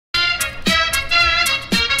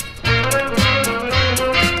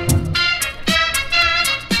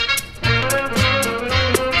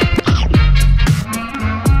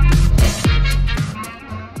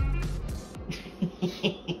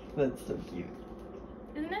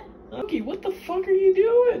isn't it? Loki, what the fuck are you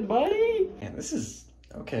doing, buddy? Man, this is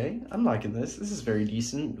okay. I'm liking this. This is very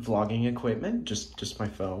decent vlogging equipment. Just my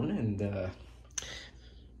phone and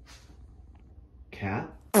cat.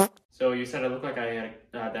 So you said I look like I had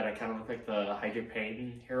that I kind of look like the Hide Your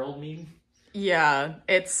Pain Herald meme? Yeah,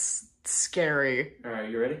 it's scary. All right,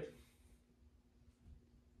 you ready?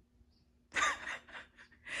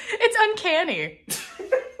 It's uncanny.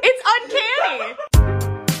 It's uncanny.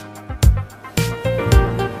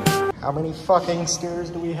 How many fucking stairs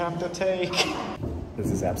do we have to take? This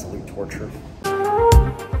is absolute torture.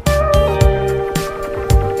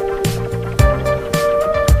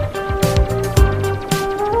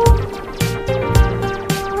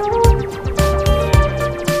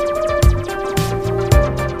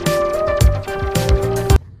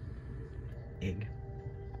 Egg.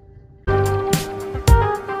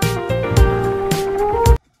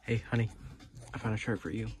 Hey, honey, I found a shirt for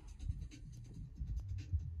you.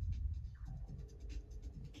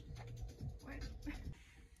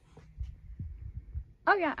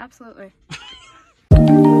 Oh yeah, absolutely.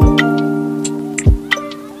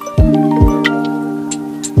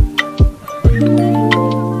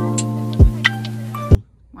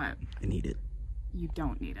 What? I need it. You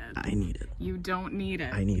don't need it. I need it. You don't need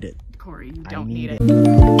it. I need it. Corey, you don't need it.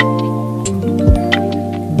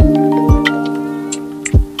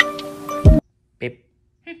 Beep.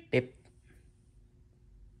 Beep.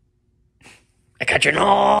 I got your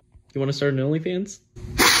nose. You want to start an OnlyFans?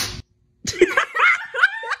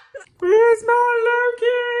 Where's my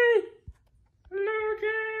Loki?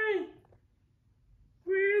 Loki!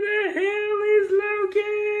 Where the hell is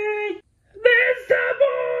Loki? There's the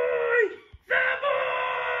boy! The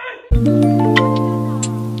boy!